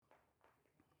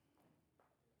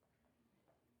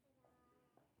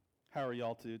How are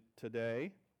y'all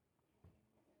today?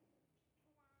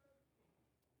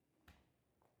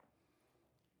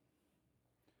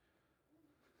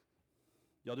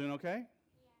 Y'all doing okay?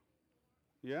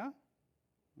 Yeah?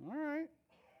 All right.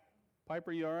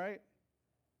 Piper, you all right?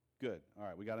 Good. All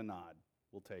right, we got a nod.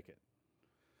 We'll take it.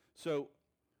 So,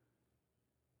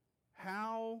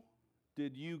 how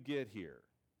did you get here?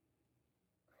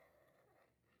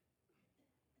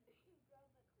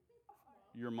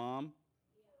 Your mom?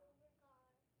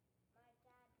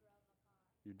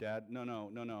 Your dad?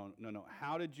 No.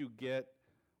 How did you get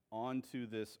onto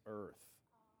this earth?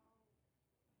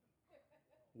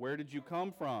 Where did you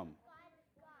come from?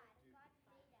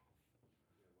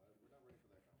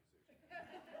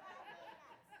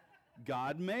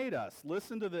 God made us.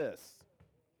 Listen to this.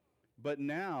 But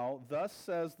now, thus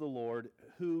says the Lord,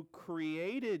 who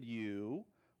created you,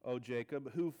 O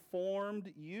Jacob, who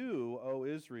formed you, O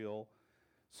Israel.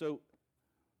 So,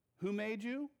 who made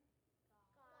you?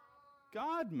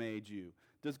 God made you.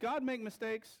 Does God make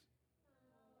mistakes?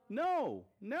 No,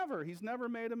 never. He's never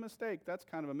made a mistake. That's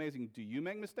kind of amazing. Do you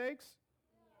make mistakes?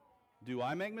 Do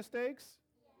I make mistakes?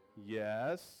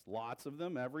 Yes, lots of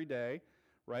them every day,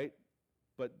 right?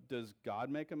 But does God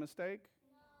make a mistake?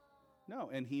 No,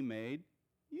 and He made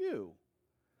you.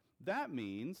 That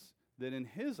means that in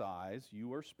His eyes,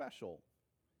 you are special.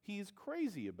 He's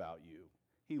crazy about you.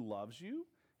 He loves you.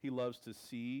 He loves to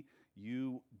see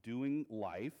you doing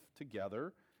life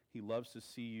together. He loves to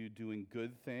see you doing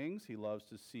good things. He loves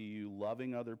to see you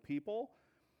loving other people.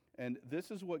 And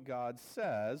this is what God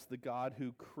says, the God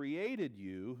who created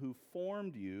you, who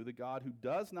formed you, the God who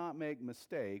does not make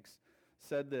mistakes,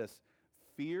 said this,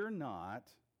 "Fear not,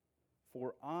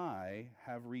 for I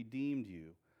have redeemed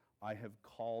you. I have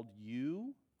called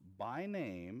you by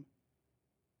name.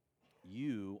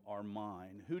 You are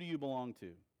mine." Who do you belong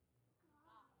to?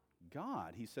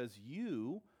 God. He says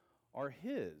you are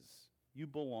His. You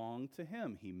belong to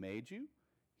Him. He made you.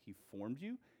 He formed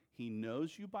you. He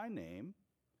knows you by name,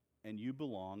 and you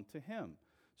belong to Him.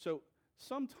 So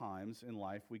sometimes in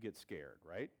life we get scared,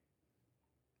 right?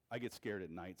 I get scared at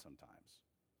night sometimes,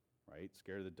 right?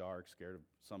 Scared of the dark, scared of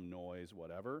some noise,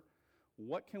 whatever.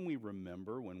 What can we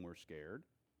remember when we're scared?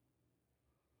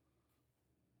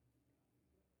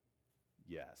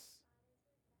 Yes.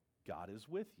 God is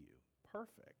with you.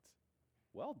 Perfect.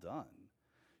 Well done.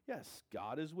 Yes,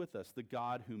 God is with us. The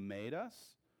God who made us,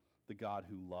 the God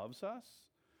who loves us,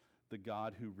 the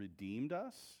God who redeemed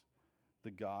us,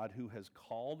 the God who has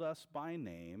called us by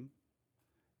name,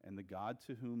 and the God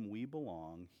to whom we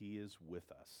belong, He is with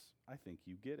us. I think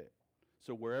you get it.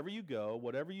 So wherever you go,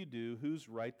 whatever you do, who's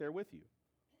right there with you?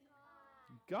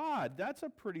 God. That's a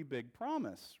pretty big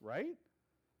promise, right?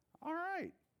 All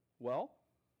right. Well,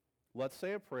 let's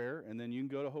say a prayer, and then you can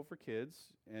go to Hope for Kids,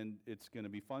 and it's going to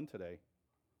be fun today.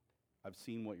 I've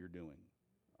seen what you're doing.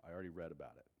 I already read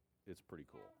about it. It's pretty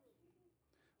cool.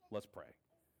 Let's pray.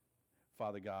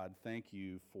 Father God, thank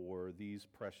you for these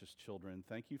precious children.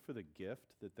 Thank you for the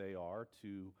gift that they are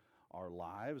to our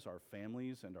lives, our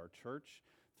families, and our church.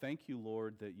 Thank you,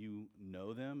 Lord, that you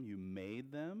know them, you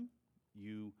made them,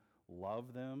 you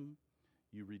love them,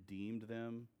 you redeemed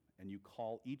them, and you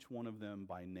call each one of them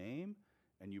by name,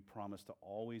 and you promise to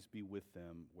always be with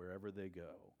them wherever they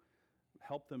go.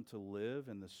 Help them to live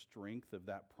in the strength of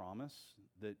that promise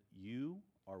that you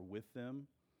are with them,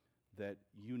 that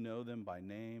you know them by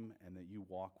name, and that you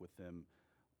walk with them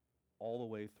all the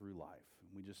way through life.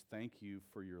 We just thank you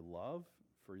for your love,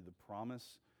 for the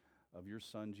promise of your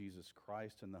Son, Jesus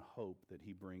Christ, and the hope that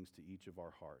He brings to each of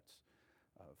our hearts.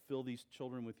 Fill these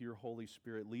children with your Holy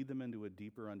Spirit. Lead them into a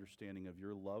deeper understanding of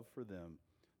your love for them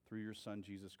through your Son,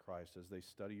 Jesus Christ, as they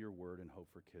study your word and Hope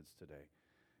for Kids today.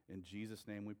 In Jesus'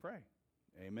 name we pray.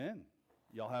 Amen.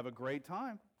 Y'all have a great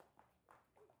time.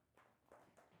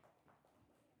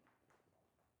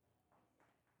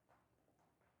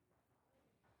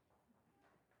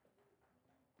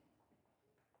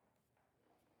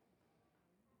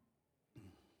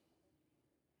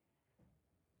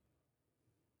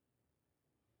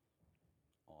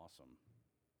 Awesome.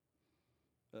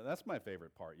 That's my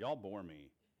favorite part. Y'all bore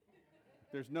me.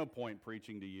 There's no point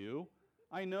preaching to you.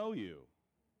 I know you.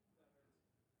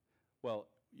 Well,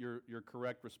 your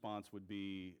correct response would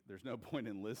be, there's no point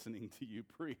in listening to you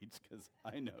preach because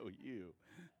I know you.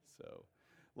 So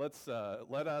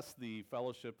let us, the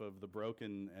fellowship of the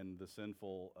broken and the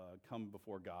sinful, come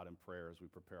before God in prayer as we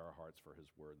prepare our hearts for His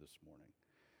word this morning.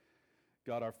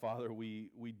 God our Father, we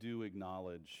do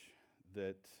acknowledge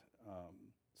that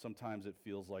sometimes it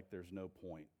feels like there's no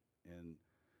point in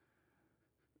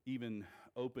even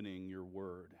opening your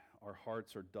word. Our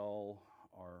hearts are dull,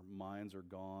 our minds are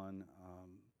gone,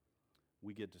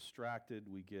 we get distracted,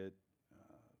 we get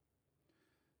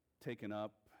taken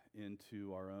up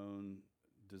into our own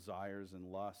desires and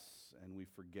lusts, and we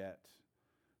forget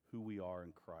who we are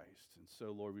in Christ. And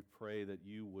so, Lord, we pray that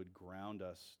you would ground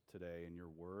us today in your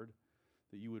word,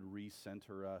 that you would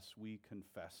recenter us. We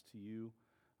confess to you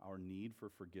our need for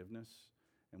forgiveness,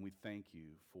 and we thank you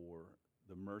for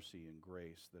the mercy and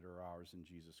grace that are ours in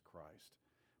Jesus Christ.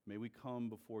 May we come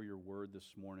before your word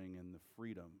this morning in the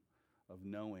freedom of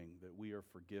knowing that we are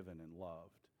forgiven and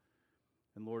loved.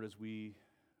 And Lord, as we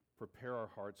prepare our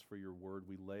hearts for your word,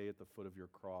 we lay at the foot of your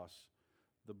cross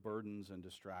the burdens and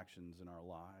distractions in our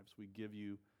lives. We give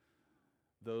you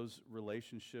those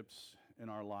relationships in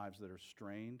our lives that are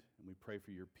strained, and we pray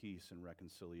for your peace and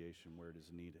reconciliation where it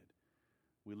is needed.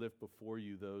 We lift before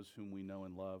you those whom we know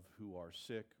and love who are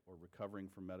sick or recovering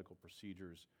from medical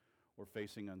procedures or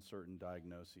facing uncertain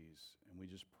diagnoses, and we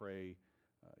just pray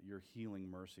your healing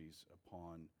mercies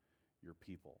upon your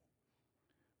people.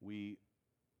 We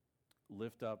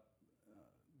lift up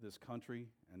this country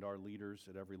and our leaders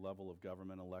at every level of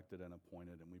government, elected and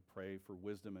appointed, and we pray for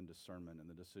wisdom and discernment in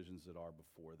the decisions that are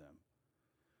before them.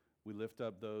 We lift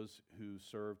up those who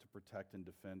serve to protect and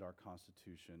defend our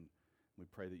Constitution. We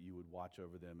pray that you would watch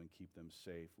over them and keep them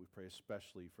safe. We pray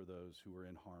especially for those who are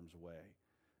in harm's way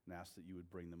and ask that you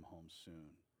would bring them home soon.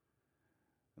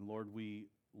 And Lord, we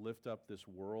lift up this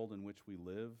world in which we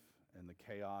live and the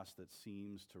chaos that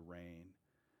seems to reign.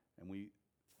 And we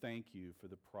thank you for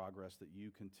the progress that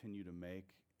you continue to make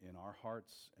in our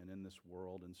hearts and in this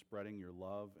world and spreading your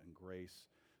love and grace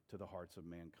to the hearts of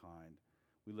mankind.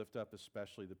 We lift up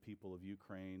especially the people of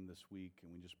Ukraine this week,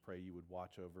 and we just pray you would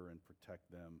watch over and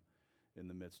protect them in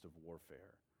the midst of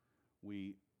warfare.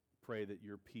 We pray that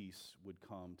your peace would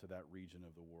come to that region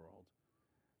of the world.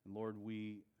 And Lord,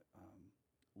 we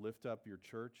lift up your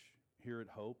church here at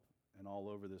Hope and all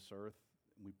over this earth.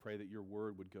 And we pray that your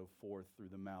word would go forth through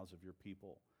the mouths of your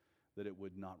people, that it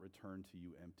would not return to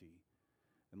you empty.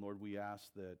 And Lord, we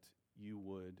ask that you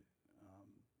would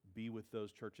be with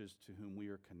those churches to whom we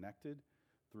are connected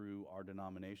through our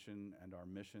denomination and our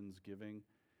missions giving.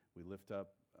 We lift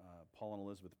up Paul and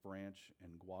Elizabeth Branch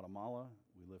in Guatemala.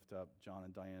 We lift up John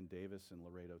and Diane Davis in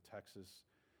Laredo, Texas.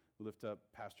 We lift up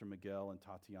Pastor Miguel and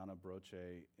Tatiana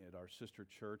Broche at our sister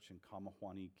church in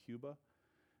Camajuani, Cuba.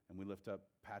 And we lift up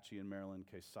Patchy and Marilyn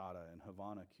Quesada in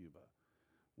Havana, Cuba.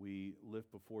 We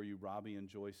lift before you Robbie and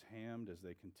Joyce Hamd as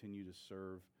they continue to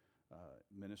serve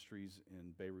ministries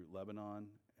in Beirut, Lebanon.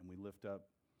 And we lift up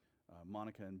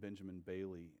Monica and Benjamin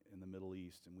Bailey in the Middle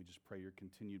East. And we just pray your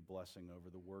continued blessing over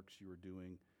the works you are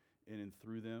doing in and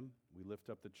through them. We lift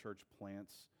up the church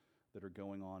plants that are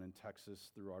going on in Texas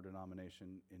through our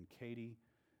denomination in Katy,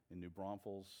 in New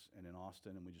Braunfels, and in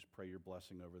Austin. And we just pray your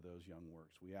blessing over those young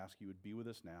works. We ask you would be with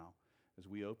us now as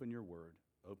we open your word,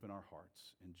 open our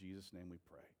hearts. In Jesus' name we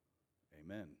pray.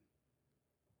 Amen.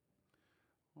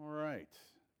 All right.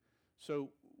 So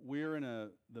we're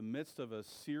in the midst of a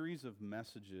series of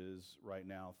messages right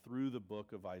now through the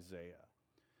book of Isaiah.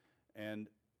 And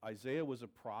Isaiah was a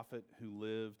prophet who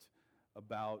lived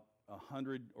about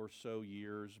 100 or so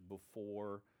years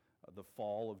before the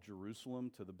fall of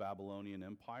Jerusalem to the Babylonian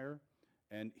Empire.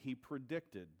 And he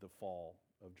predicted the fall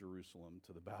of Jerusalem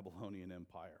to the Babylonian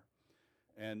Empire.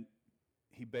 And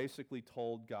he basically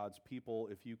told God's people,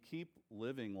 if you keep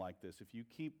living like this, if you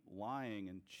keep lying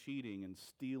and cheating and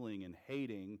stealing and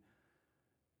hating,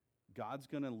 God's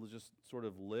going to just sort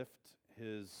of lift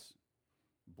his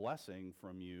blessing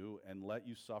from you and let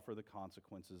you suffer the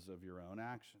consequences of your own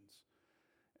actions.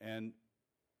 And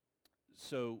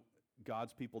so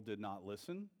God's people did not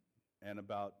listen, and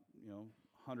about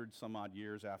 100 some odd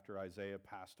years after Isaiah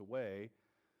passed away,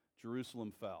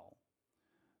 Jerusalem fell.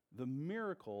 The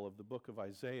miracle of the book of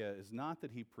Isaiah is not that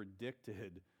he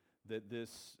predicted that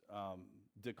this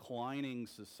declining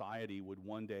society would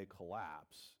one day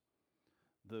collapse.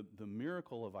 The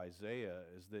miracle of Isaiah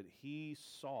is that he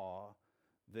saw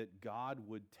that God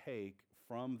would take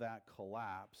from that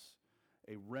collapse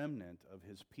a remnant of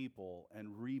his people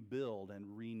and rebuild and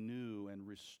renew and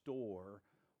restore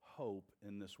hope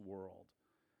in this world.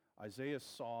 Isaiah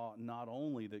saw not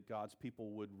only that God's people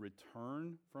would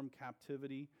return from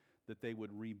captivity, that they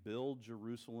would rebuild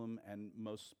Jerusalem and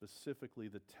most specifically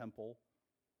the temple,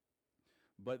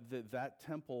 but that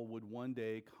temple would one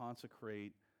day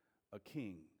consecrate a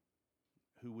king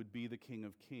who would be the King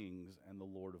of Kings and the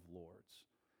Lord of Lords.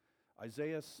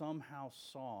 Isaiah somehow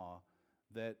saw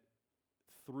that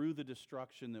through the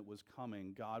destruction that was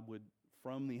coming, God would,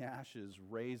 from the ashes,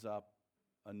 raise up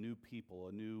a new people,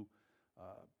 a new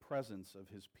presence of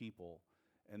his people,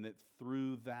 and that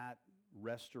through that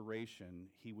restoration,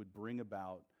 he would bring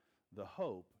about the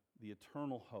hope the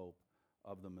eternal hope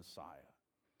of the Messiah.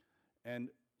 And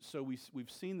so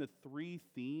we've seen the three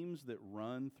themes that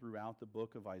run throughout the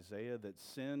book of Isaiah, that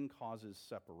sin causes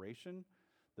separation,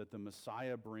 that the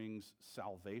Messiah brings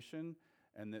salvation,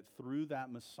 and that through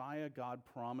that Messiah, God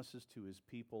promises to his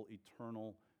people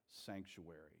eternal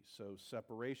sanctuary. So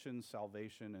separation,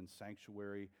 salvation, and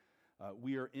sanctuary.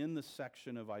 We are in the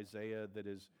section of Isaiah that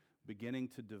is beginning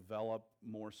to develop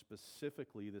more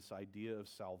specifically this idea of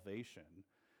salvation.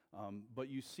 But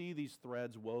you see these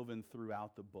threads woven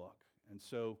throughout the book. And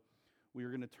so we are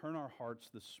going to turn our hearts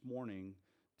this morning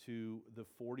to the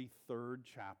 43rd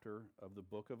chapter of the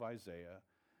book of Isaiah.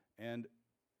 And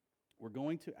we're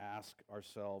going to ask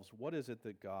ourselves, what is it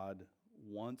that God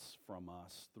wants from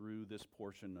us through this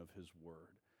portion of his word?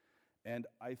 And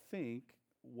I think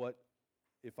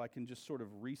if I can just sort of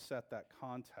reset that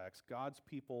context, God's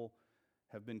people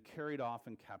have been carried off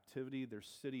in captivity. Their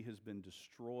city has been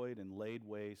destroyed and laid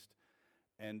waste.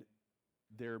 And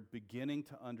they're beginning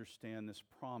to understand this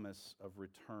promise of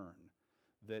return,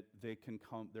 that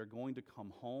they're going to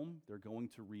come home, they're going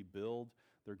to rebuild,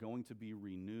 they're going to be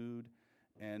renewed.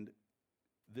 And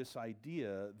this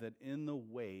idea that in the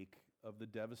wake of the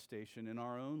devastation in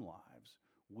our own lives,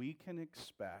 we can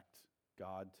expect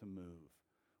God to move.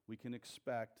 We can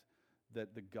expect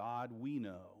that the God we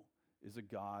know is a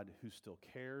God who still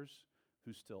cares,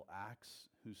 who still acts,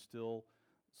 who still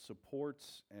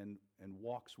supports and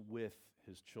walks with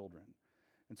his children.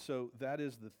 And so that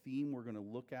is the theme we're going to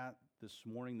look at this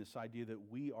morning, this idea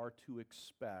that we are to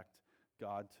expect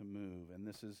God to move. And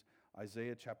this is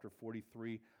Isaiah chapter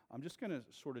 43. I'm just going to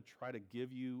sort of try to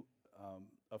give you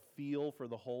a feel for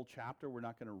the whole chapter. We're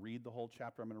not going to read the whole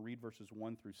chapter. I'm going to read verses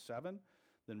 1 through 7,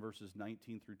 then verses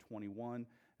 19 through 21,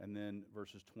 and then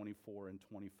verses 24 and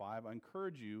 25. I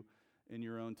encourage you in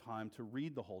your own time to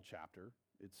read the whole chapter.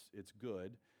 It's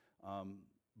good.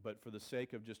 But for the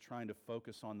sake of just trying to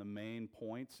focus on the main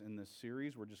points in this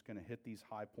series, we're just going to hit these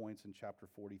high points in chapter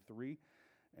 43,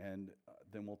 and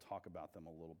then we'll talk about them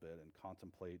a little bit and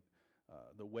contemplate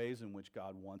the ways in which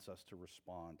God wants us to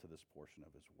respond to this portion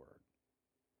of his word.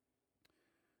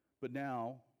 But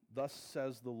now, thus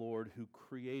says the Lord who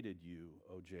created you,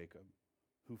 O Jacob,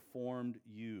 who formed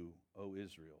you, O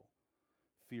Israel.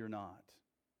 Fear not,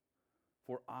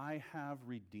 for I have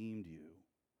redeemed you.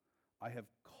 I have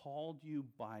called you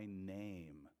by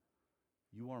name.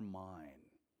 You are mine.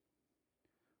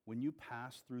 When you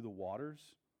pass through the waters,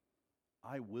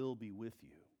 I will be with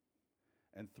you.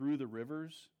 And through the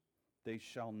rivers, they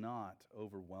shall not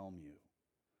overwhelm you.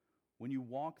 When you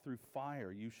walk through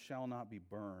fire, you shall not be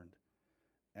burned,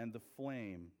 and the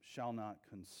flame shall not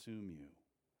consume you.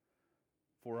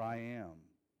 For I am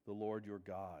the Lord your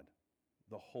God,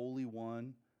 the Holy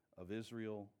One of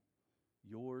Israel,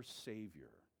 your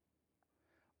Savior.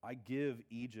 I give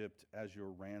Egypt as your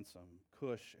ransom,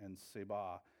 Cush and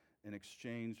Seba in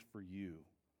exchange for you,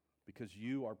 because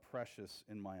you are precious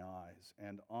in my eyes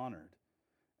and honored,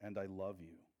 and I love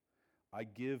you. I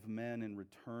give men in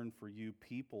return for you,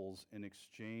 peoples in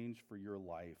exchange for your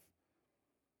life.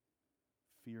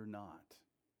 Fear not,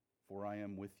 for I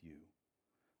am with you.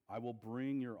 I will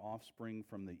bring your offspring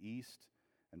from the east,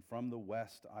 and from the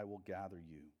west I will gather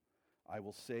you. I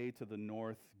will say to the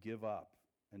north, give up,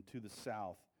 and to the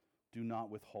south, do not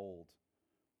withhold.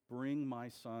 Bring my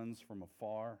sons from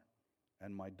afar,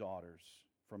 and my daughters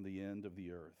from the end of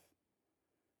the earth.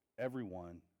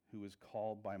 Everyone who is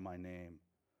called by my name,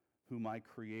 whom I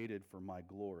created for my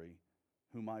glory,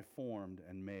 whom I formed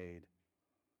and made.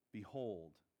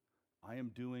 Behold, I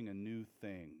am doing a new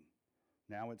thing.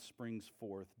 Now it springs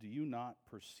forth. Do you not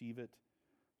perceive it?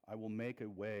 I will make a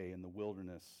way in the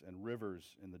wilderness and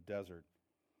rivers in the desert.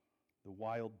 The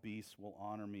wild beasts will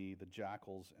honor me, the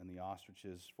jackals and the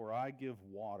ostriches, for I give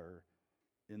water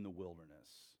in the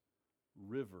wilderness,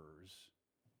 rivers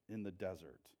in the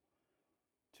desert,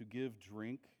 to give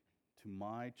drink to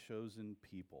my chosen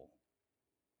people,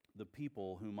 the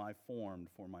people whom I formed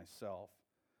for myself,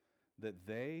 that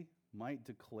they might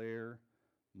declare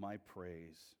my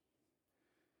praise.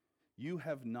 You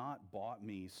have not bought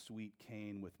me sweet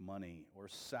cane with money, or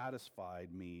satisfied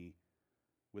me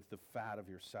with the fat of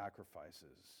your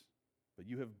sacrifices, but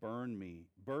you have burdened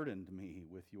me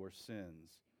with your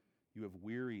sins. You have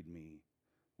wearied me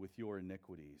with your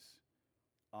iniquities.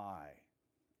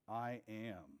 I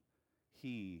am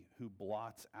he who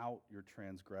blots out your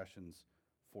transgressions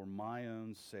for my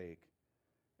own sake,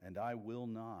 and I will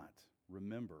not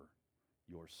remember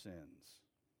your sins.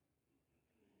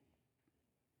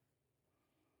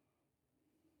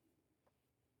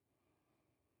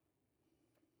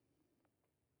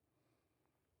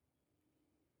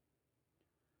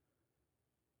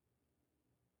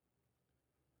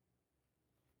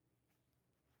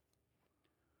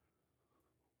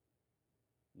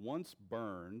 once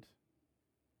burned,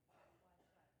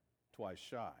 twice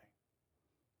shy,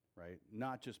 right?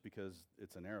 Not just because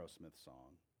it's an Aerosmith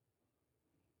song,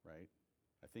 right?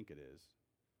 I think it is.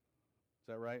 Is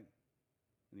that right?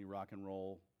 Any rock and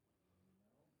roll?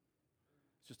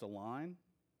 It's just a line?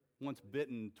 Once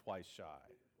bitten, twice shy.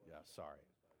 Yeah, sorry.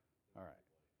 All right.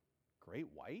 Great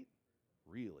White?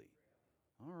 Really?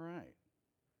 All right.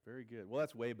 Very good. Well,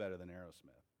 that's way better than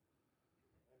Aerosmith.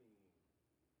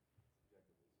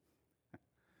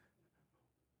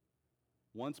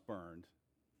 Once burned,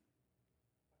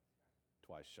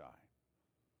 twice shy.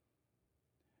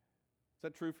 Is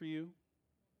that true for you?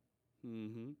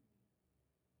 Mm-hmm.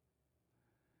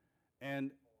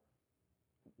 And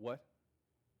what?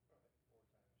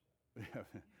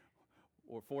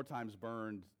 Or 4 times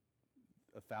burned,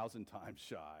 1,000 times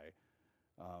shy.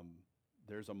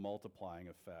 There's a multiplying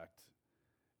effect.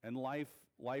 And life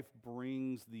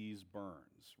brings these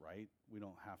burns, right? We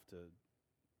don't have to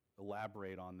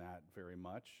elaborate on that very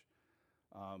much.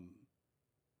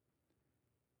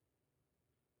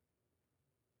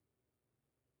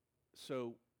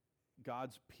 So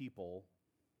God's people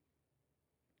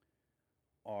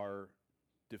are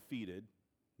defeated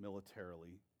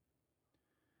militarily.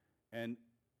 And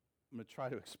I'm going to try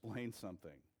to explain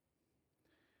something.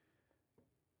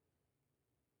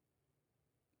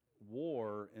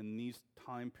 War in these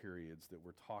time periods that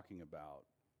we're talking about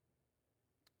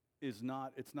it's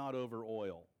not over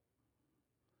oil.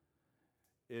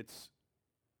 It's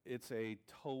a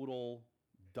total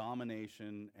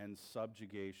domination and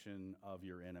subjugation of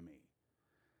your enemy.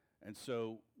 And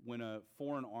so when a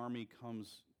foreign army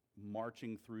comes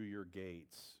marching through your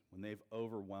gates, when they've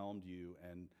overwhelmed you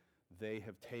and they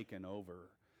have taken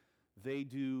over, they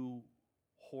do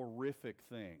horrific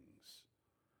things.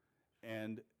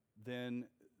 And then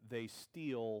they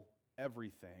steal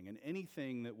everything. And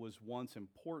anything that was once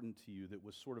important to you, that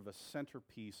was sort of a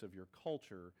centerpiece of your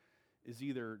culture, is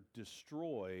either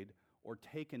destroyed or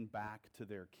taken back to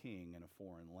their king in a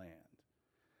foreign land.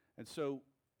 And so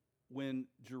when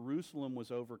Jerusalem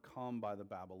was overcome by the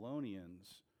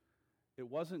Babylonians, it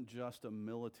wasn't just a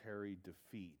military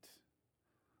defeat.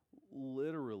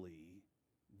 Literally,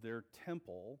 their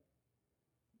temple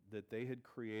that they had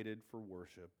created for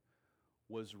worship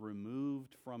was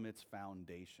removed from its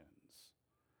foundations.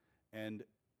 And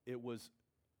it was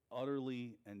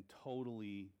utterly and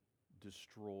totally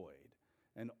destroyed.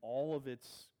 And all of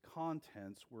its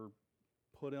contents were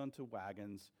put onto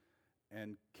wagons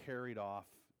and carried off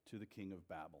to the king of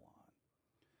Babylon.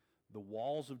 The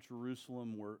walls of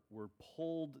Jerusalem were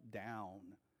pulled down,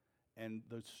 and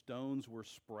the stones were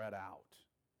spread out.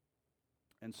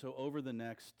 And so over the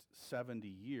next 70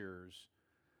 years,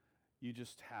 you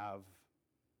just have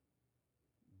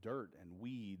dirt and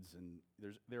weeds, and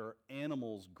there are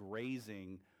animals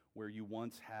grazing where you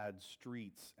once had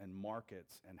streets and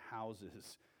markets and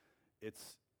houses.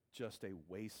 It's just a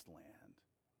wasteland.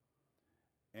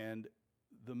 And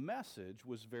the message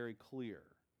was very clear.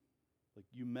 Like,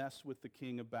 you mess with the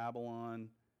king of Babylon,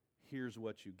 here's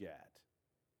what you get,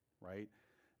 right?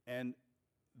 And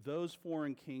those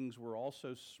foreign kings were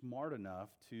also smart enough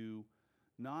to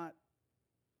not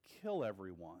kill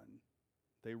everyone.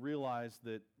 They realized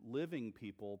that living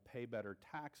people pay better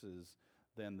taxes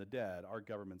than the dead. Our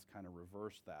government's kind of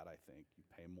reversed that, I think. You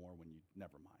pay more when you,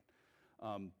 never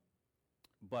mind.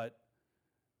 But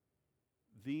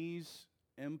these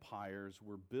empires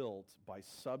were built by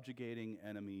subjugating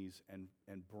enemies and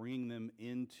bringing them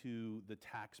into the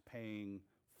tax-paying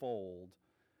fold.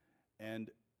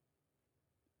 And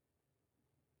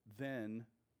then,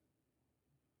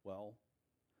 well,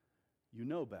 you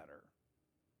know better.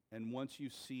 And once you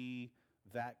see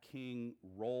that king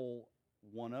roll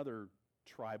one other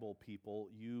tribal people,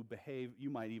 you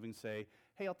might even say,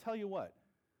 hey, I'll tell you what,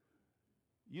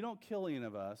 you don't kill any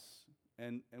of us,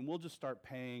 and we'll just start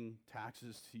paying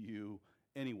taxes to you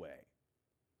anyway.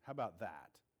 How about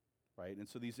that, right? And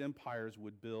so these empires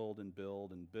would build and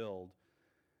build and build.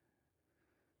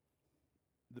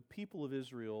 The people of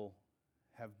Israel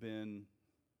have been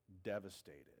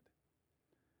devastated.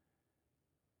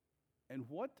 And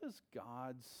what does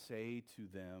God say to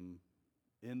them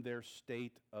in their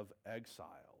state of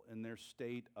exile, in their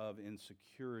state of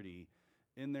insecurity,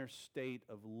 in their state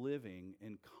of living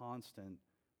in constant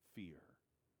fear?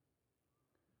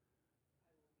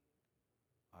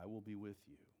 I will be with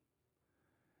you.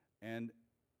 And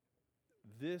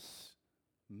this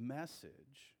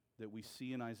message that we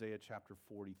see in Isaiah chapter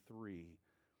 43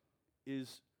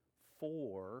 is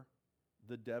for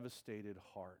the devastated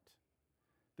heart.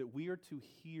 That we are to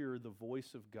hear the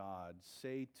voice of God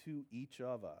say to each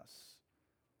of us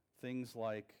things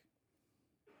like,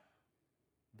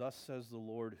 Thus says the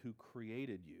Lord who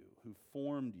created you, who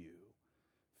formed you.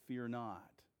 Fear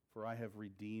not, for I have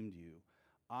redeemed you.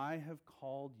 I have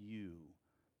called you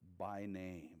by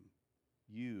name.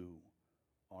 You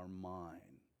are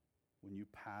mine. When you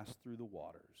pass through the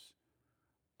waters,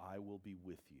 I will be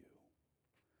with you.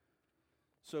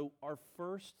 So our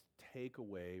first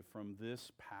takeaway from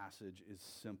this passage is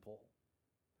simple.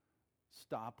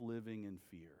 Stop living in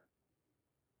fear.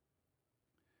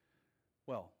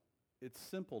 Well, it's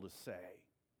simple to say,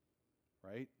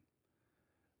 right?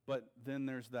 But then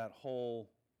there's that whole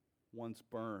once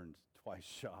burned, twice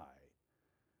shy.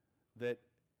 That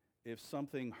if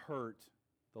something hurt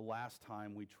the last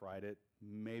time we tried it,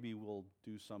 maybe we'll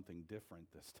do something different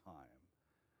this time.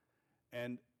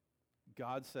 And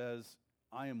God says,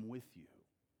 I am with you.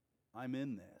 I'm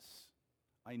in this.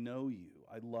 I know you.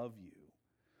 I love you.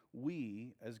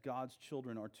 We, as God's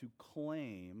children, are to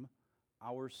claim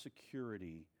our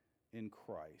security in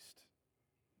Christ.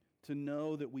 To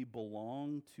know that we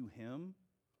belong to Him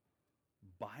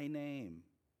by name.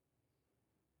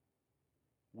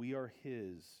 We are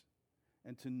His.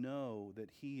 And to know that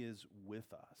He is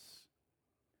with us.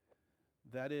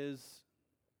 That is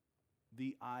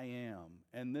the I am.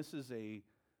 And this is a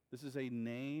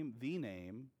name, the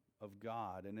name of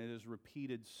God, and it is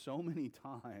repeated so many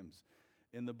times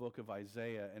in the book of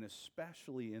Isaiah, and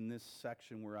especially in this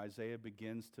section where Isaiah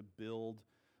begins to build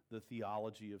the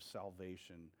theology of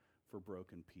salvation for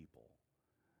broken people.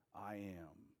 I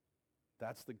am.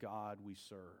 That's the God we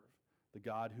serve, the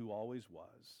God who always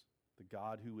was, the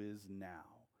God who is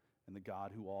now, and the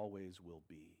God who always will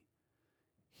be.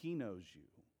 He knows you.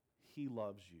 He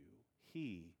loves you.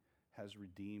 He has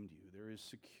redeemed you. There is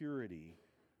security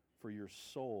for your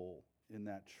soul in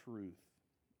that truth.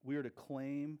 We are to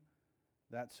claim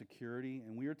that security,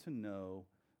 and we are to know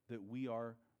that we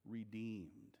are redeemed.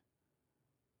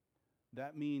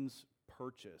 That means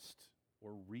purchased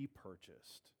or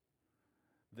repurchased,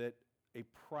 that a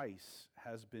price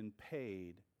has been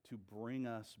paid to bring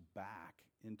us back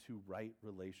into right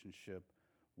relationship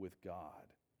with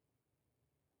God.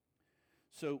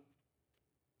 So,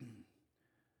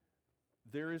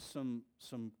 there is some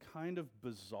kind of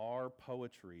bizarre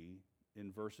poetry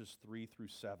in verses 3 through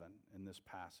 7 in this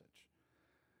passage.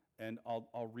 And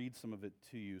I'll read some of it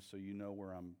to you so you know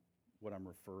what I'm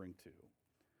referring to.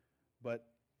 But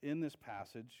in this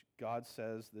passage, God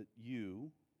says that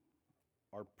you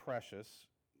are precious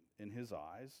in His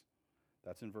eyes.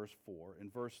 That's in verse 4.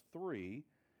 In verse 3,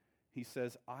 He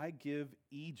says, I give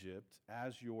Egypt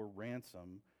as your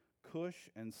ransom, Cush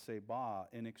and Seba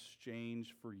in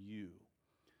exchange for you.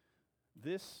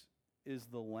 This is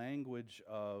the language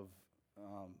of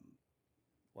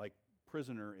like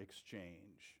prisoner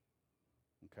exchange,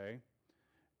 okay?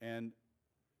 And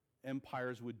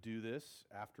empires would do this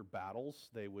after battles.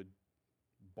 They would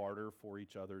barter for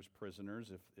each other's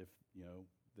prisoners if you know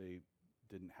they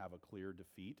didn't have a clear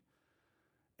defeat.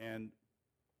 And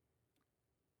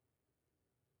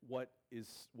what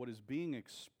is being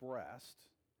expressed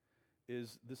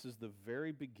is this is the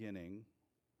very beginning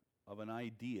of an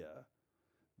idea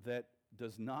that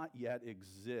does not yet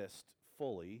exist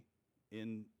fully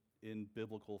in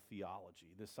biblical theology.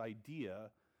 This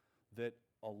idea that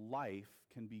a life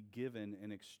can be given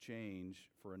in exchange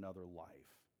for another life.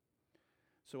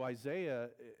 So Isaiah,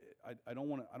 I don't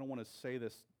want to say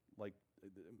this like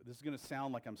this is going to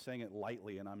sound like I'm saying it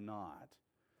lightly, and I'm not.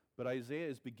 But Isaiah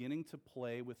is beginning to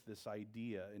play with this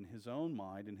idea in his own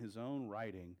mind, in his own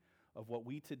writing, of what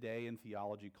we today in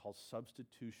theology call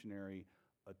substitutionary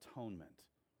atonement.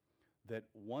 That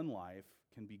one life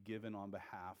can be given on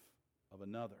behalf of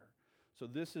another. So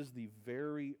this is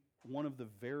one of the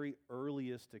very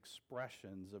earliest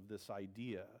expressions of this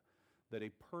idea that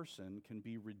a person can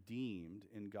be redeemed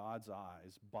in God's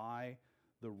eyes by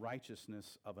the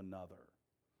righteousness of another.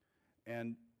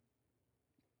 And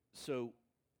so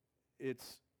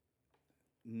it's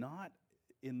not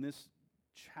in this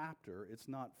chapter, it's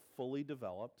not fully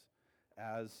developed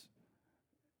as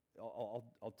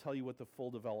I'll tell you what the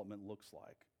full development looks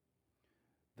like.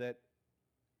 That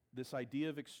this idea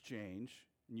of exchange,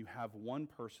 and you have one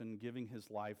person giving his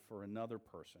life for another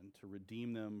person to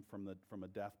redeem them from a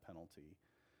death penalty.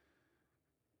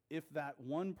 If that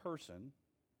one person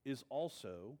is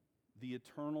also the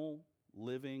eternal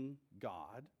living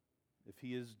God, if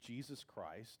he is Jesus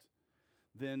Christ,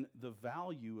 then the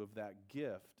value of that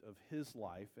gift of his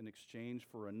life in exchange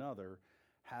for another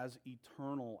has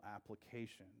eternal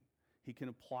application. He can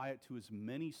apply it to as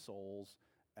many souls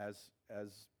as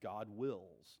God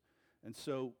wills. And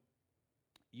so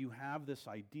you have this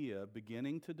idea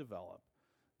beginning to develop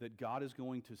that God is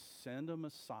going to send a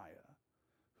Messiah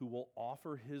who will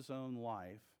offer his own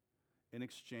life in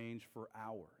exchange for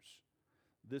ours.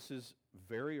 This is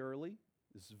very early.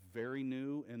 This is very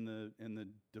new in the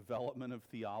development of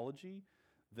theology,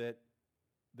 that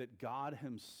God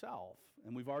himself,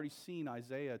 and we've already seen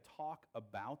Isaiah talk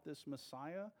about this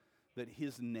Messiah, that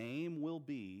his name will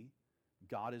be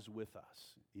God is with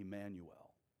us, Emmanuel.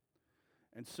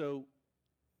 And so,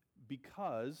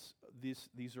 because this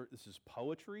is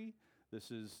poetry,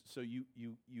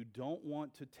 you don't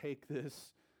want to take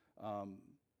this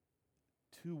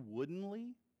too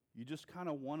woodenly. You just kind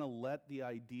of want to let the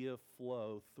idea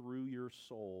flow through your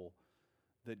soul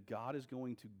that God is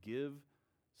going to give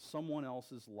someone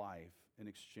else's life in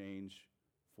exchange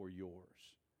for yours.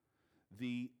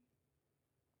 The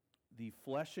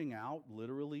fleshing out,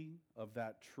 literally, of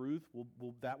that truth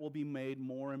will be made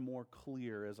more and more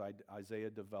clear as Isaiah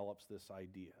develops this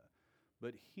idea.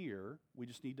 But here, we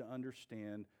just need to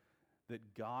understand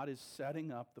that God is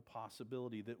setting up the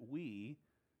possibility that we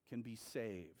can be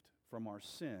saved from our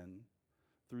sin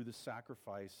through the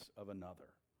sacrifice of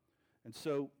another. And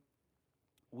so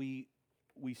we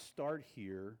start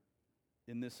here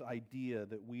in this idea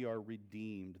that we are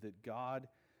redeemed, that God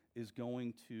is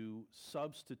going to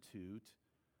substitute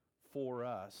for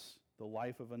us the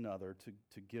life of another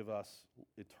to give us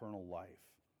eternal life.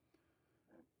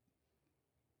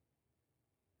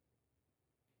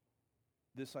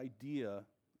 This idea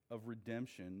of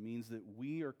redemption means that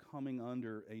we are coming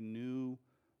under a new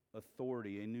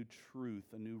authority, a new truth,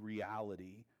 a new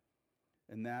reality.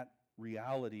 And that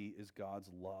reality is God's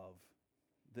love,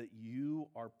 that you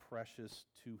are precious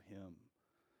to him.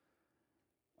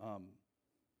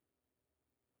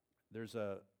 There's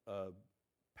a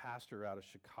pastor out of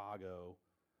Chicago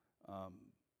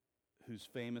whose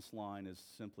famous line is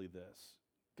simply this: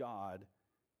 God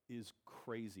is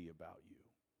crazy about you.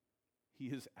 He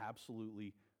is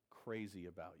absolutely crazy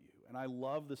about you. And I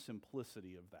love the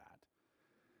simplicity of that.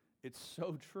 It's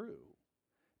so true.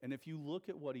 And if you look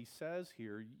at what he says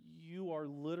here, you are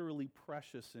literally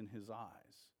precious in his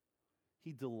eyes.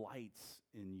 He delights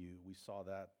in you. We saw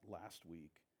that last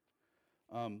week.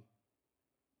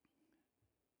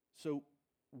 So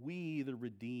we, the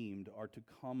redeemed, are to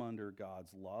come under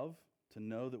God's love, to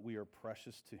know that we are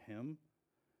precious to him,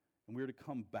 and we are to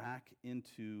come back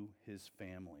into his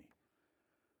family.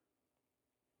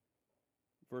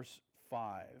 Verse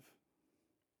 5,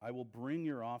 I will bring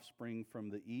your offspring from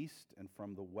the east, and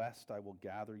from the west I will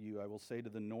gather you. I will say to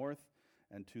the north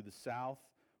and to the south,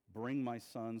 bring my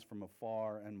sons from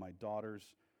afar and my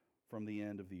daughters from the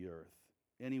end of the earth.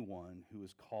 Anyone who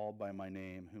is called by my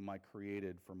name, whom I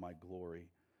created for my glory,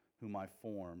 whom I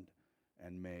formed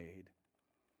and made.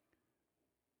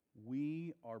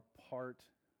 We are part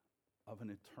of an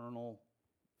eternal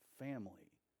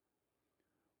family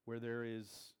where there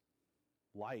is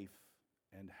life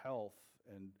and health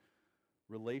and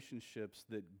relationships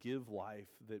that give life,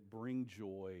 that bring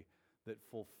joy, that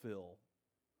fulfill.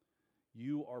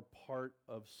 You are part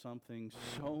of something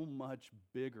so much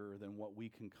bigger than what we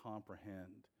can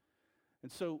comprehend. And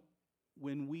so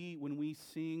when we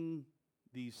sing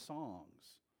these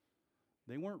songs,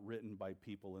 they weren't written by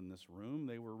people in this room.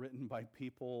 They were written by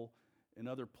people in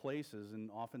other places and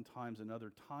oftentimes in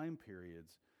other time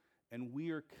periods. And we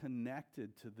are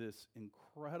connected to this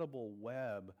incredible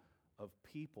web of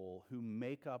people who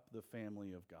make up the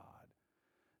family of God.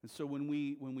 And so when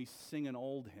we sing an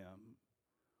old hymn,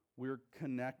 we're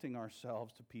connecting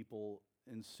ourselves to people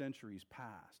in centuries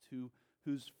past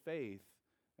whose faith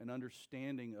and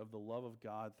understanding of the love of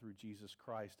God through Jesus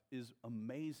Christ is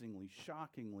amazingly,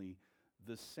 shockingly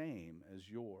the same as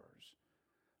yours.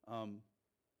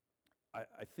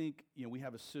 I think we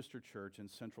have a sister church in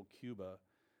central Cuba,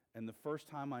 and the first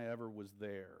time I ever was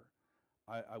there,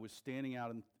 I was standing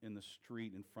out in the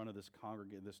street in front of this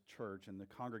church, and the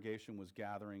congregation was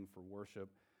gathering for worship,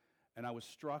 and I was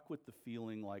struck with the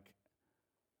feeling like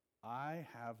I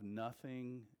have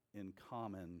nothing in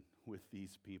common with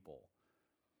these people.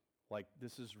 Like,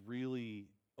 this is really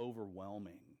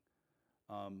overwhelming.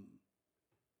 And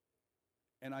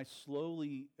I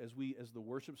slowly, as the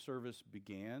worship service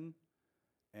began,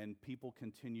 and people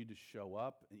continued to show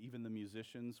up, and even the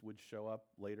musicians would show up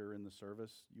later in the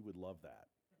service. You would love that.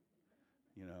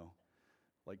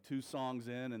 Like 2 songs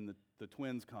in, and the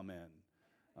twins come in.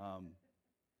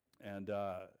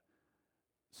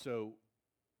 So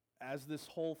as this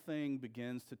whole thing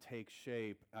begins to take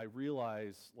shape, I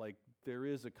realize, like, there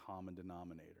is a common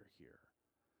denominator here.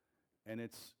 And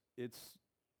it's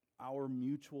our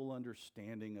mutual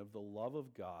understanding of the love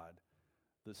of God,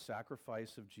 the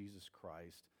sacrifice of Jesus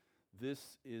Christ.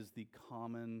 This is the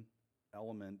common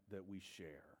element that we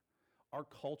share. Our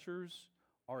cultures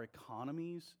our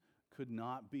economies could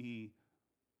not be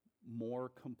more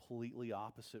completely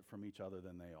opposite from each other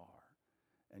than they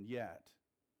are. And yet,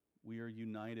 we are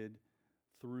united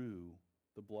through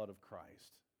the blood of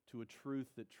Christ to a truth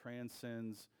that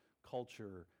transcends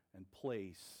culture and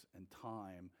place and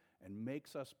time and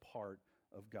makes us part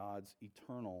of God's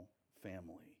eternal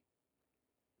family.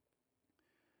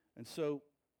 And so,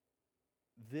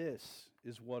 this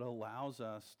is what allows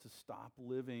us to stop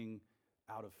living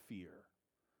out of fear.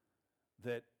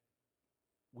 That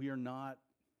we are not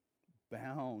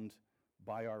bound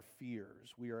by our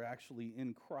fears. We are actually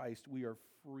in Christ. We are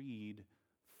freed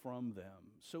from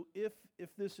them. So if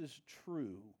this is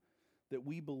true, that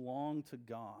we belong to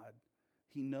God,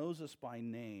 He knows us by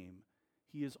name,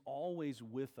 He is always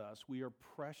with us, we are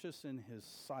precious in His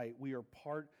sight, we are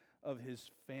part of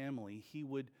His family, He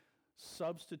would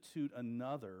substitute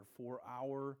another for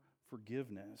our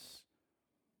forgiveness,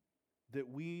 that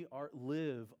we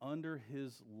live under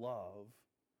His love.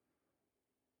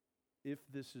 If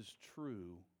this is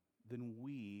true, then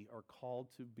we are called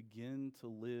to begin to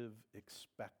live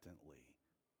expectantly,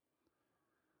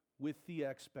 with the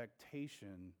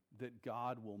expectation that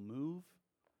God will move,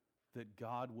 that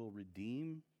God will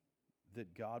redeem,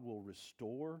 that God will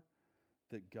restore,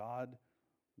 that God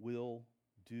will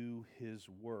do His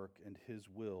work and His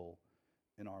will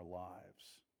in our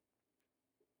lives.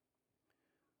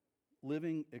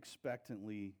 Living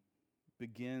expectantly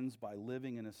begins by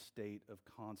living in a state of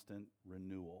constant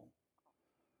renewal.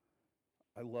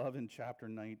 I love in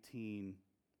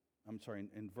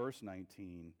in verse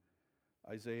 19,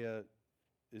 Isaiah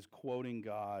is quoting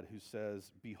God who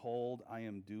says, "Behold, I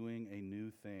am doing a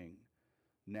new thing.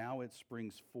 Now it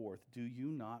springs forth. Do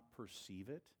you not perceive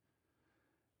it?"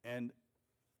 And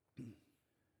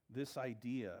this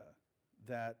idea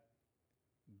that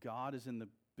God is in the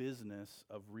business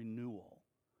of renewal,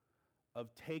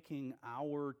 of taking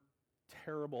our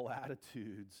terrible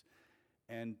attitudes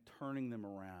and turning them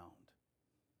around,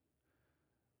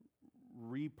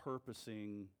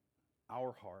 repurposing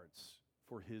our hearts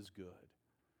for His good.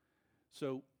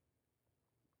 So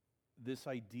this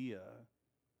idea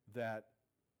that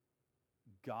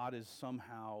God is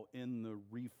somehow in the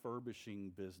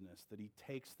refurbishing business, that He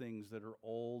takes things that are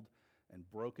old and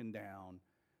broken down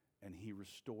and He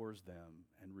restores them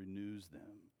and renews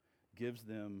them, gives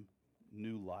them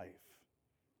new life.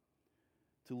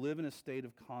 To live in a state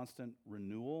of constant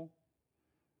renewal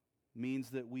means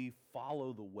that we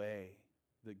follow the way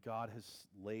that God has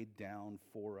laid down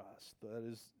for us. That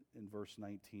is in verse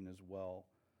 19 as well.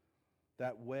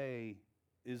 That way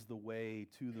is the way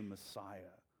to the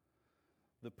Messiah,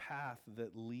 the path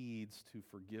that leads to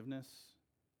forgiveness,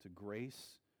 to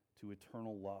grace, to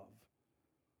eternal love.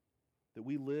 That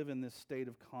we live in this state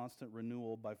of constant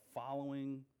renewal by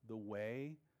following the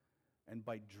way and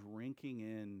by drinking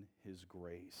in His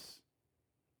grace.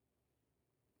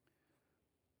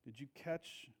 Did you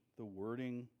catch the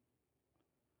wording?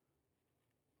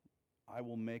 I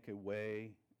will make a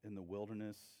way in the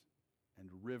wilderness and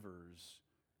rivers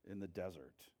in the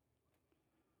desert.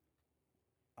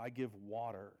 I give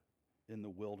water in the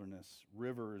wilderness,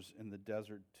 rivers in the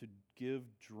desert, to give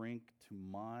drink to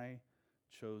my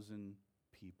chosen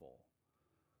people.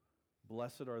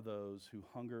 Blessed are those who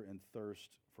hunger and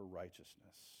thirst for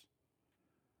righteousness.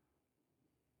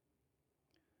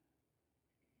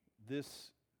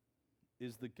 This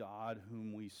is the God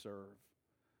whom we serve,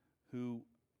 who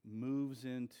moves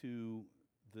into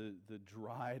the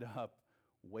dried up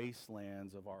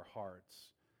wastelands of our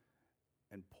hearts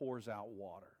and pours out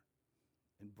water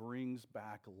and brings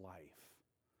back life.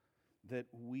 That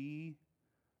we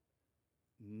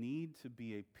need to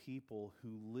be a people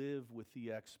who live with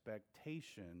the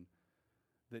expectation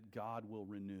that God will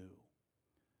renew.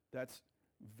 That's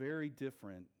very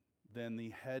different than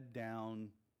the head down,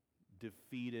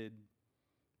 defeated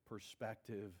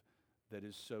perspective that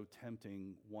is so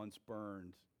tempting, once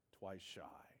burned, twice shy.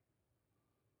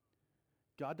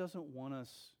 God doesn't want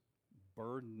us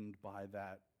burdened by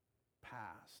that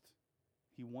past.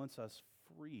 He wants us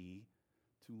free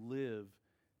to live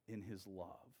in His love.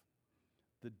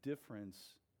 The difference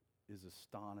is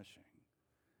astonishing.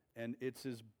 And it's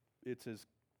as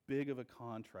big of a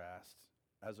contrast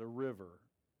as a river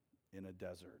in a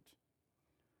desert.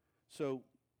 So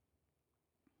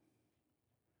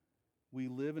we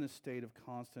live in a state of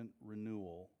constant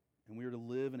renewal, and we are to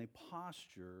live in a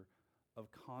posture of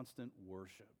constant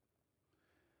worship.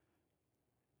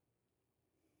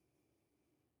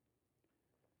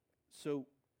 So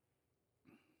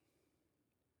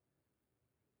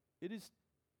it is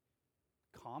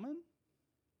common,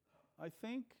 I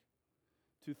think,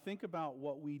 to think about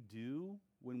what we do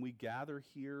when we gather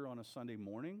here on a Sunday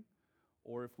morning,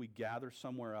 or if we gather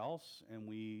somewhere else and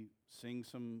we sing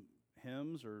some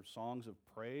hymns or songs of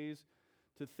praise,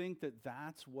 to think that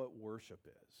that's what worship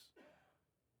is.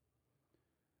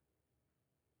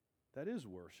 That is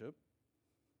worship.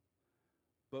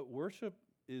 But worship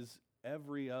is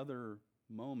every other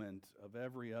moment of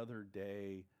every other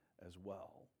day as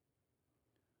well.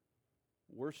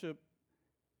 Worship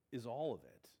is all of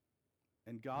it.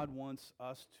 And God wants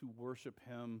us to worship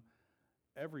Him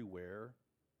everywhere,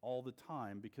 all the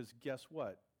time, because guess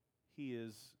what? He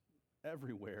is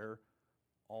everywhere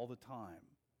all the time.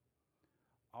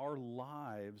 Our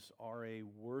lives are a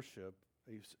worship,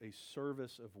 a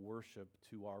service of worship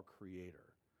to our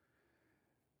Creator.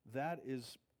 That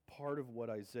is part of what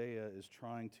Isaiah is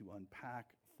trying to unpack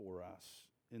for us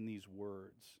in these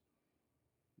words,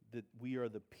 that we are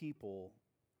the people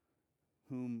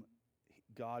whom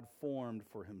God formed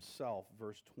for Himself,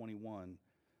 verse 21,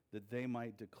 that they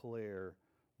might declare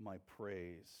my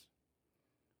praise.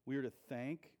 We are to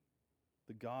thank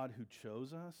the God who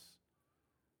chose us,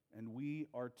 and we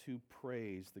are to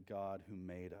praise the God who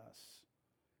made us.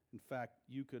 In fact,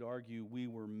 you could argue we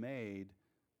were made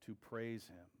to praise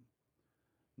Him,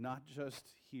 not just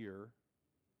here,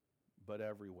 but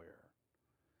everywhere.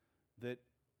 That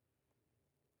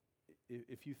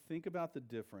if you think about the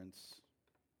difference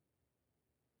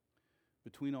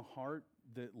between a heart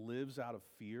that lives out of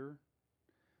fear,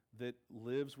 that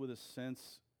lives with a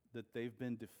sense that they've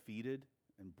been defeated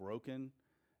and broken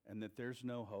and that there's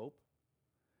no hope,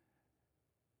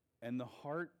 and the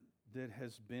heart that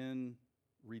has been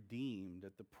redeemed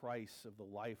at the price of the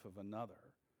life of another,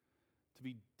 to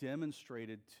be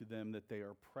demonstrated to them that they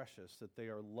are precious, that they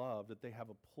are loved, that they have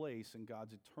a place in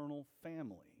God's eternal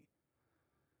family,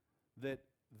 that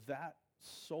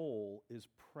soul is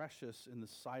precious in the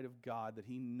sight of God, that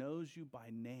He knows you by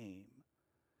name,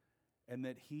 and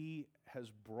that He has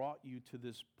brought you to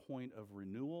this point of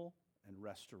renewal and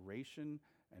restoration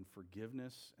and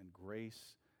forgiveness and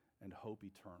grace and hope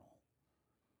eternal.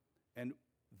 And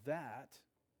that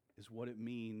is what it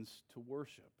means to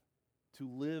worship, to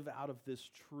live out of this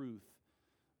truth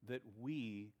that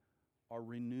we are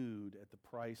renewed at the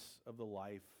price of the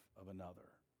life of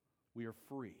another. We are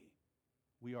free.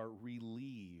 We are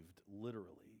relieved,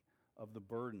 literally, of the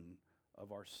burden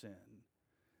of our sin.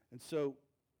 And so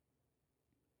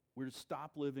we're to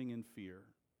stop living in fear.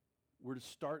 We're to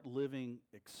start living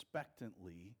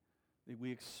expectantly, that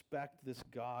we expect this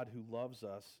God who loves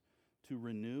us to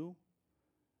renew,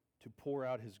 to pour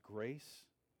out His grace,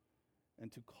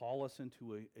 and to call us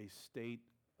into a state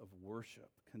of worship,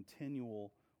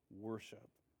 continual worship.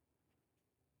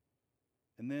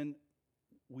 And then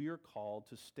we are called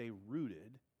to stay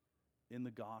rooted in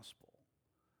the gospel.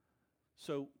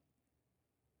 So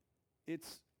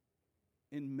it's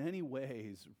in many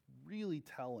ways really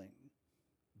telling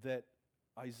that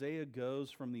Isaiah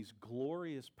goes from these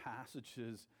glorious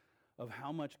passages of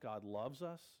how much God loves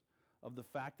us, of the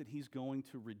fact that He's going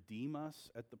to redeem us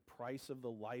at the price of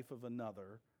the life of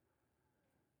another,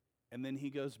 and then he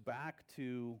goes back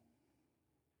to,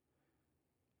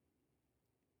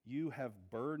 you have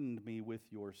burdened me with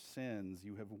your sins,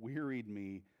 you have wearied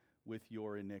me with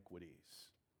your iniquities.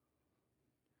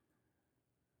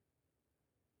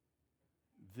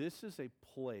 This is a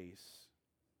place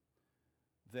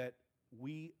that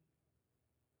we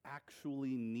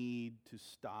actually need to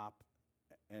stop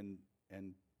and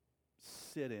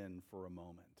sit in for a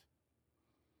moment.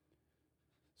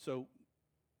 So,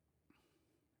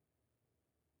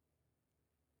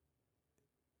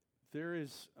 there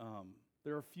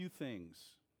are few things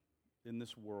in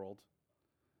this world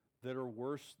that are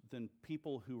worse than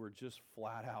people who are just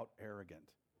flat out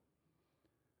arrogant.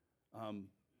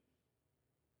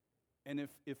 And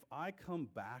if I come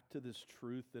back to this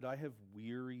truth that I have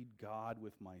wearied God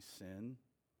with my sin,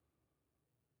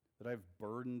 that I've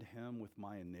burdened Him with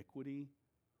my iniquity,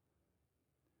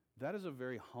 that is a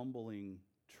very humbling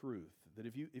truth. That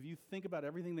if you think about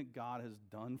everything that God has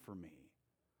done for me,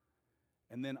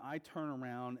 and then I turn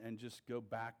around and just go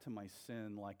back to my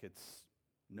sin like it's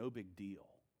no big deal,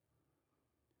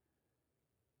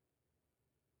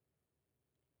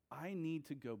 I need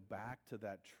to go back to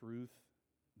that truth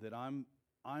that I'm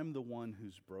the one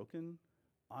who's broken.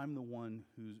 I'm the one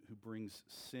who brings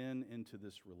sin into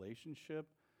this relationship,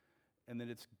 and that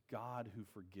it's God who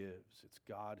forgives. It's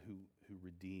God who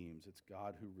redeems. It's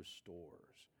God who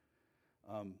restores.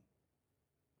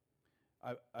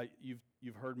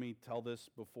 You've heard me tell this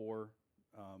before,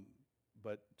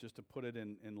 but just to put it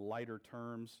in lighter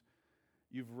terms,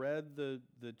 you've read the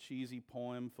cheesy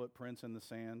poem Footprints in the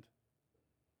Sand,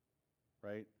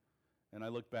 right? And I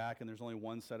look back and there's only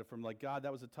one set of from like, God,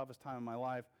 that was the toughest time in my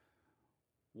life.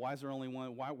 Why is there only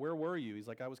one? Where were you? He's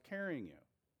like, I was carrying you,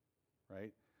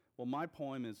 right? Well, my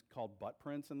poem is called Butt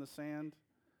Prints in the Sand.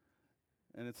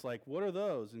 And it's like, what are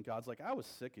those? And God's like, I was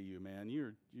sick of you, man.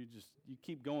 You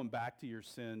keep going back to your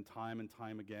sin time and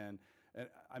time again. And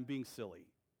I'm being silly,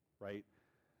 right?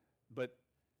 But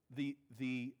the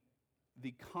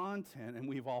content, and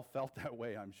we've all felt that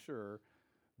way, I'm sure,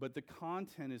 but the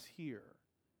content is here,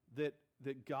 that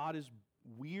God is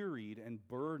wearied and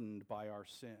burdened by our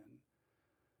sin.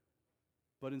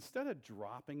 But instead of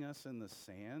dropping us in the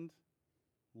sand,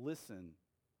 listen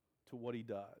to what he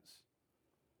does.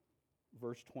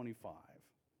 Verse 25,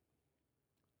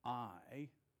 I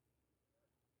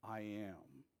am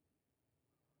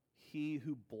he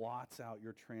who blots out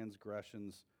your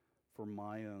transgressions for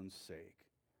my own sake,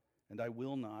 and I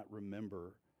will not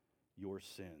remember your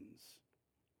sins.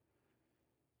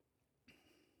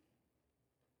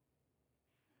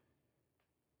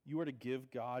 You are to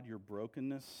give God your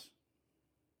brokenness.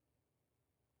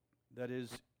 That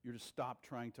is, you're to stop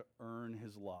trying to earn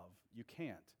his love. You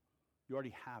can't. You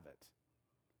already have it.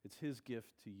 It's his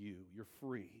gift to you. You're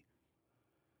free.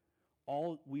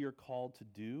 All we are called to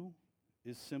do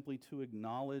is simply to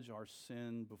acknowledge our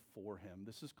sin before him.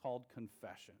 This is called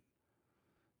confession.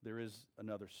 There is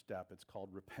another step. It's called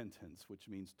repentance, which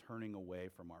means turning away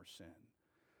from our sin.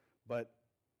 But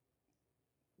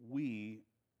we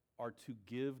are to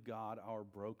give God our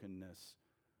brokenness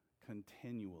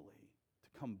continually,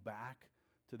 to come back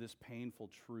to this painful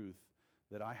truth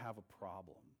that I have a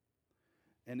problem.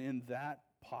 And in that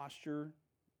posture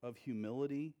of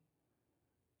humility,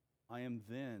 I am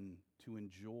then to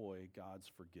enjoy God's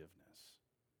forgiveness.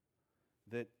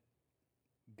 That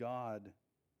God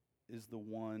is the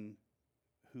one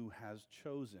who has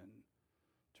chosen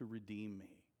to redeem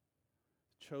me,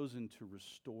 chosen to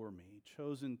restore me,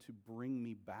 chosen to bring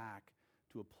me back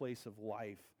to a place of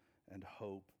life and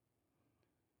hope.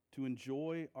 To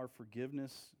enjoy our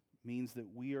forgiveness means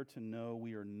that we are to know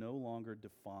we are no longer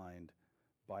defined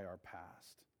by our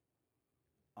past.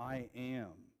 I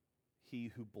am he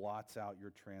who blots out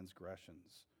your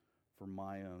transgressions for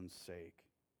my own sake.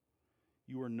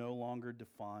 You are no longer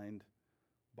defined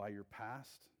by your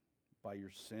past, by your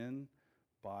sin,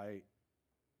 by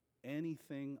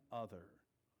anything other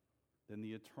than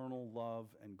the eternal love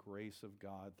and grace of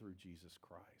God through Jesus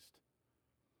Christ.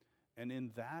 And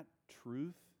in that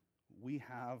truth, we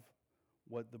have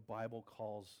what the Bible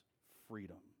calls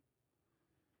freedom.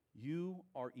 You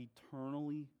are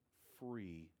eternally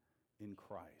free in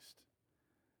Christ.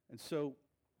 And so,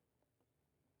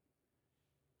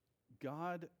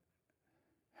 God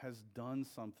has done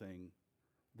something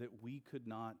that we could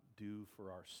not do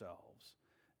for ourselves.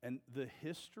 And the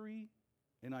history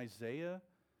in Isaiah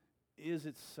is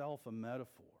itself a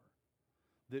metaphor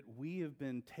that we have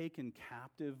been taken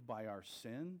captive by our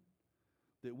sin,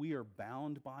 that we are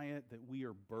bound by it, that we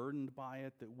are burdened by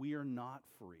it, that we are not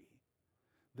free,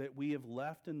 that we have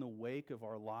left in the wake of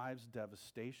our lives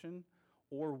devastation,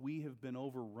 or we have been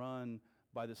overrun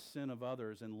by the sin of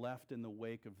others and left in the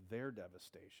wake of their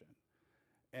devastation.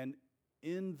 And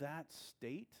in that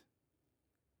state,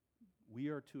 we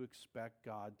are to expect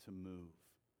God to move,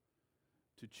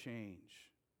 to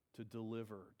change, to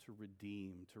deliver, to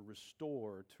redeem, to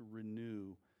restore, to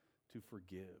renew, to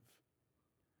forgive.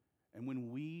 And when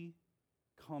we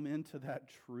come into that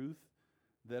truth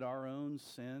that our own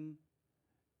sin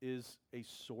is a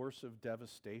source of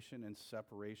devastation and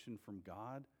separation from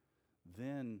God,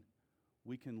 then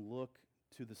we can look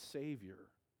to the Savior,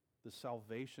 the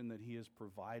salvation that he has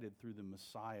provided through the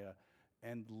Messiah,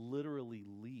 and literally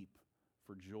leap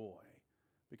for joy.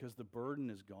 Because the burden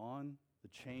is gone, the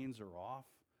chains are off,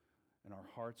 and our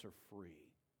hearts are free.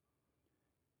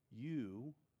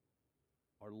 You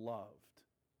are loved.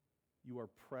 You are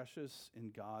precious in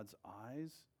God's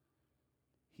eyes.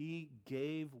 He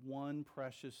gave one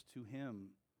precious to him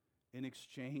in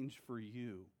exchange for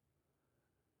you.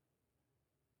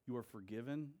 You are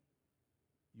forgiven.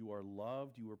 You are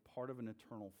loved. You are part of an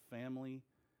eternal family.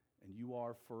 And you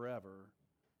are forever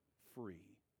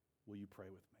free. Will you pray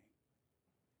with me?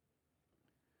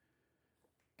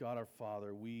 God our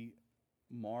Father, we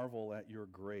marvel at your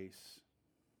grace.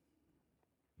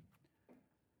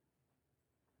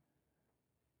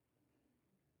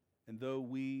 And though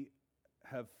we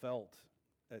have felt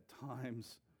at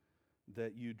times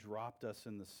that you dropped us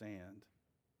in the sand,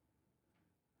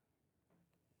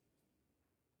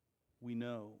 we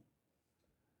know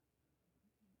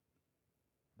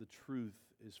the truth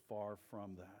is far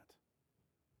from that.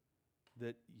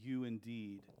 That you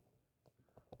indeed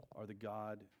are the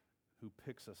God who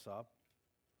picks us up,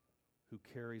 who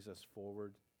carries us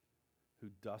forward, who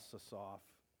dusts us off,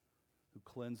 who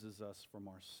cleanses us from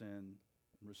our sin,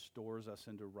 and restores us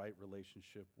into right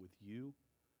relationship with you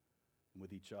and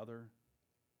with each other.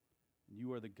 And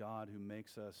you are the God who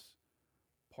makes us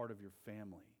part of your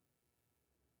family,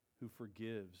 who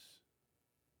forgives,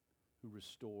 who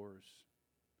restores,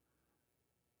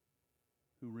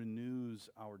 who renews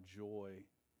our joy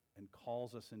and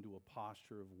calls us into a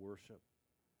posture of worship,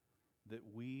 that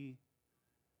we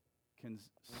can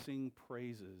sing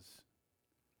praises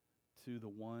to the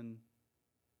one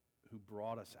who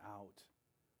brought us out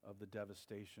of the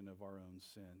devastation of our own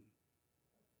sin.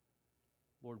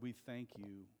 Lord, we thank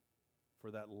you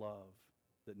for that love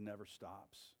that never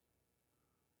stops,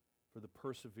 for the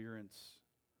perseverance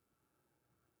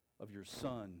of your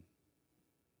Son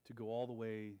to go all the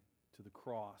way to the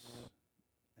cross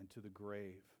and to the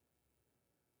grave,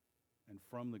 and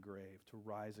from the grave to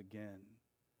rise again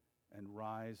and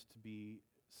rise to be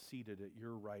seated at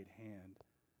your right hand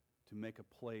to make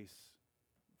a place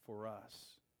for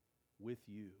us with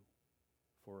you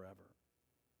forever.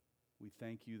 We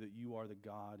thank you that you are the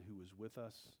God who is with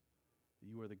us, that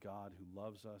you are the God who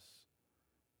loves us,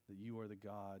 that you are the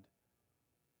God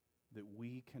that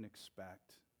we can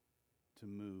expect to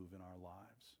move in our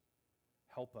lives.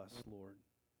 Help us, Lord,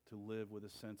 to live with a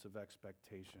sense of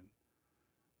expectation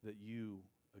that you,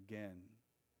 again,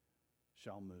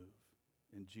 shall move.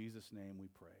 In Jesus' name we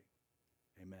pray.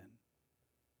 Amen.